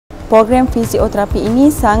Program fisioterapi ini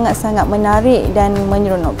sangat-sangat menarik dan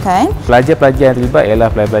menyeronokkan. Pelajar-pelajar yang terlibat ialah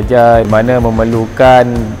pelajar-pelajar mana memerlukan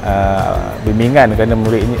bimbingan kerana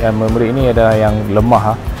murid ini adalah yang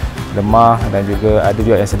lemah dan juga ada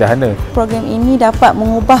juga yang sederhana. Program ini dapat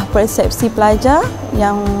mengubah persepsi pelajar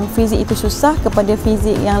yang fizik itu susah kepada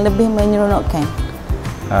fizik yang lebih menyeronokkan.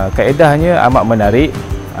 Kaedahnya amat menarik,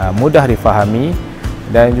 mudah difahami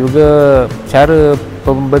dan juga cara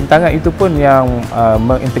pembentangan itu pun yang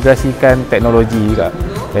mengintegrasikan teknologi juga.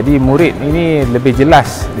 Jadi murid ini lebih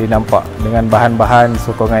jelas dinampak dengan bahan-bahan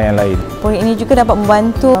sokongan yang lain. Program ini juga dapat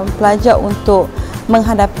membantu pelajar untuk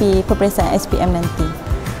menghadapi peperiksaan SPM nanti.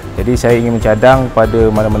 Jadi saya ingin mencadang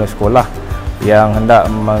pada mana-mana sekolah yang hendak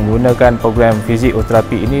menggunakan program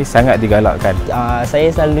fisioterapi ini sangat digalakkan.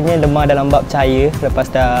 Saya selalunya lemah dalam bab cahaya. Lepas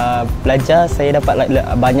dah belajar, saya dapat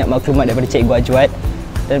banyak maklumat daripada Cikgu Ajwat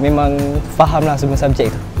dan memang fahamlah semua subjek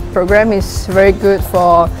itu. Program is very good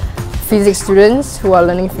for physics students who are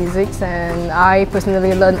learning physics, and I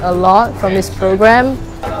personally learned a lot from this program.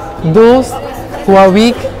 Those who are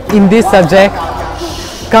weak in this subject,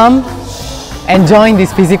 come and join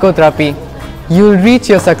this physiotherapy. You'll reach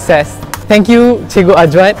your success. Thank you, Cikgu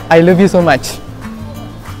Ajwat. I love you so much.